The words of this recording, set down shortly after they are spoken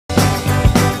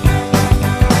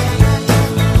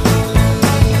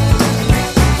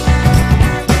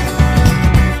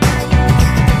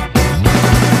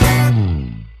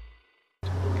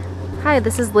Hi,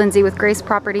 this is Lindsay with Grace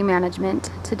Property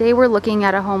Management. Today we're looking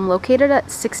at a home located at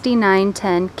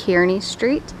 6910 Kearney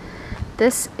Street.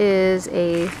 This is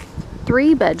a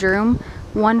 3-bedroom,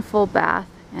 1 full bath,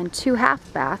 and 2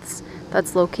 half baths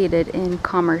that's located in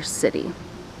Commerce City.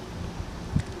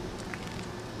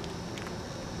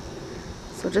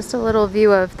 So just a little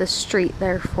view of the street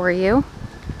there for you.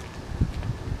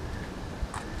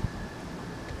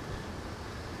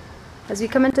 As you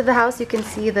come into the house, you can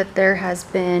see that there has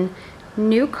been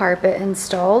new carpet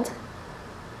installed.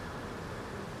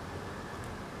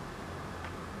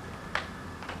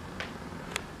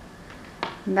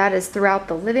 And that is throughout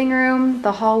the living room,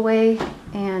 the hallway,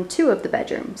 and 2 of the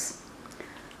bedrooms.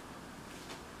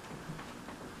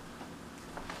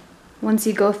 Once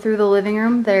you go through the living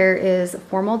room, there is a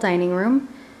formal dining room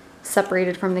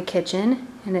separated from the kitchen,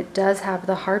 and it does have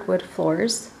the hardwood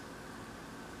floors.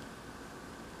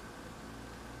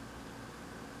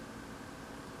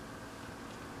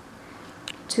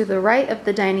 To the right of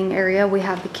the dining area, we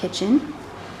have the kitchen.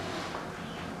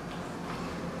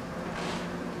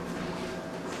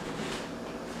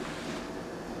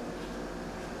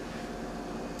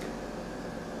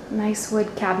 Nice wood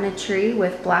cabinetry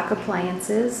with black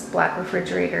appliances, black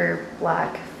refrigerator,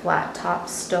 black flat top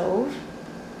stove.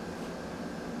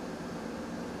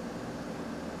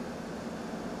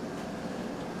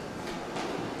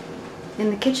 In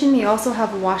the kitchen, you also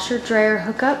have washer dryer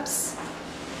hookups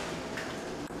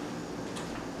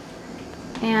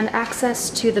and access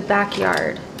to the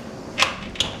backyard.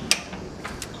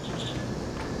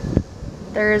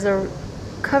 There is a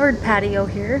covered patio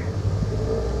here.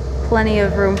 Plenty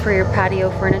of room for your patio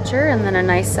furniture, and then a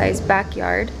nice sized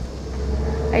backyard.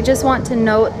 I just want to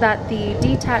note that the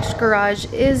detached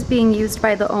garage is being used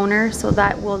by the owner, so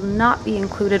that will not be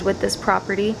included with this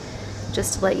property.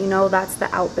 Just to let you know, that's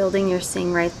the outbuilding you're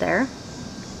seeing right there.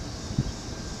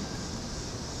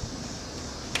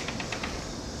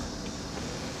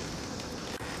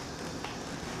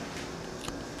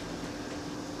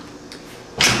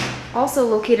 Also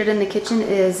located in the kitchen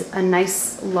is a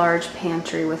nice large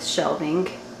pantry with shelving.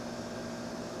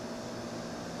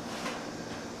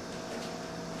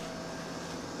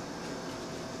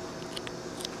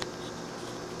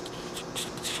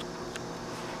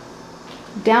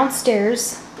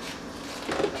 Downstairs,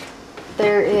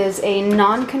 there is a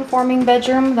non-conforming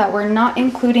bedroom that we're not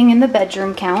including in the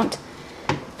bedroom count.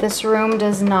 This room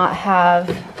does not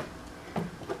have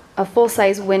a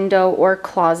full-size window or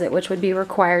closet, which would be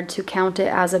required to count it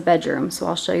as a bedroom. So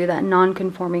I'll show you that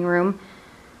non-conforming room,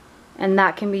 and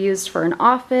that can be used for an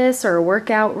office or a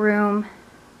workout room.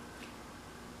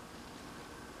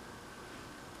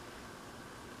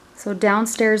 So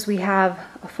downstairs we have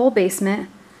a full basement.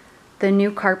 The new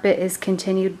carpet is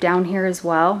continued down here as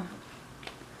well.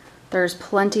 There's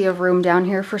plenty of room down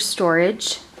here for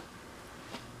storage.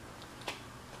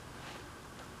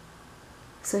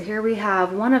 So here we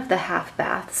have one of the half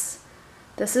baths.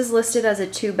 This is listed as a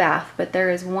 2 bath, but there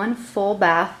is 1 full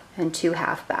bath and 2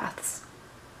 half baths.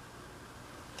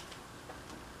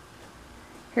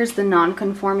 Here's the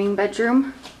non-conforming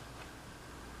bedroom.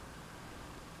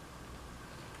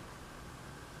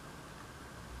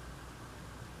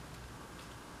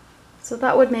 So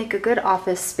that would make a good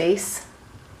office space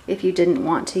if you didn't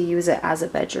want to use it as a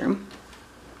bedroom.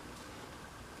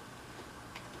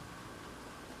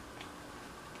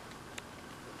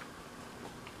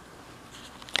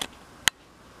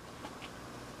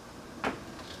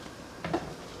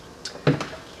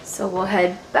 So we'll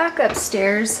head back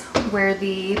upstairs where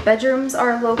the bedrooms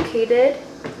are located.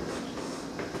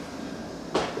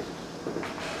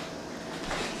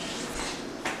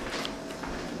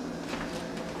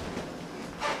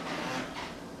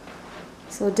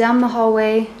 So down the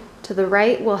hallway to the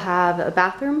right we'll have a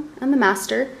bathroom and the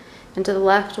master, and to the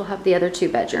left we'll have the other 2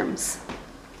 bedrooms.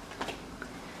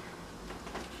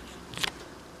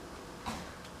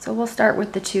 So we'll start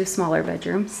with the 2 smaller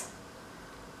bedrooms.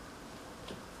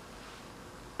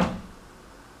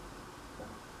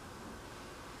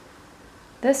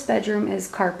 This bedroom is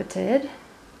carpeted,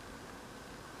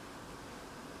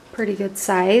 pretty good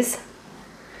size.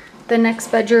 The next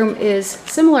bedroom is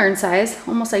similar in size,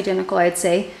 almost identical I'd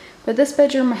say, but this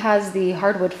bedroom has the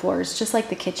hardwood floors just like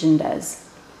the kitchen does.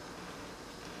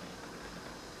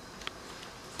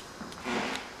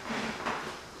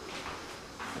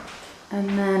 And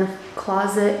then a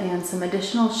closet and some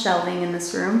additional shelving in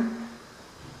this room.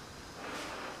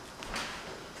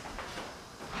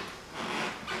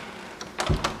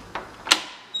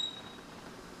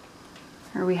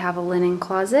 Here we have a linen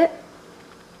closet.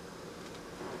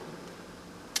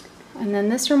 And then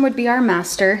this room would be our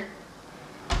master.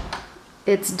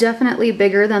 It's definitely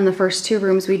bigger than the first two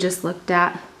rooms we just looked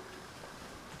at.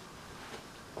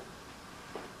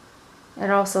 It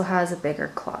also has a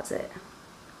bigger closet.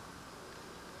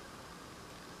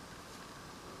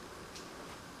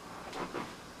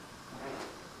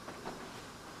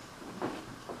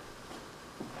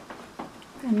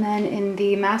 And then in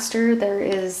the master, there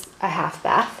is a half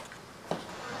bath.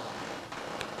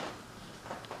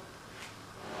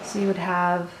 So you would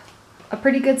have a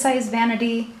pretty good sized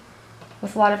vanity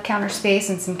with a lot of counter space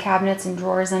and some cabinets and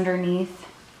drawers underneath.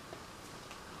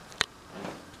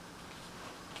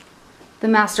 The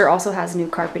master also has new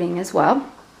carpeting as well.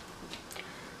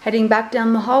 Heading back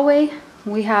down the hallway,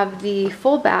 we have the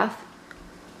full bath.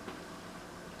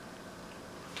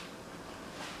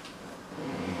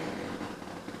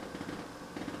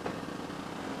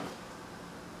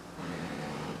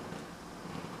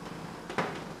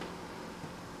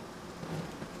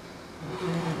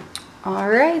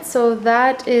 Alright, so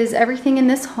that is everything in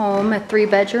this home. A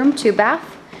 3-bedroom,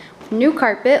 2-bath, new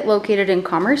carpet located in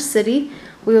Commerce City.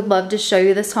 We would love to show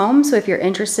you this home, so if you're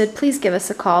interested, please give us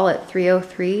a call at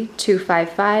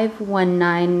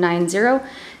 303-255-1990,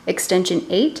 extension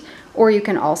 8, or you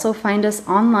can also find us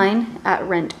online at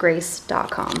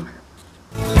rentgrace.com.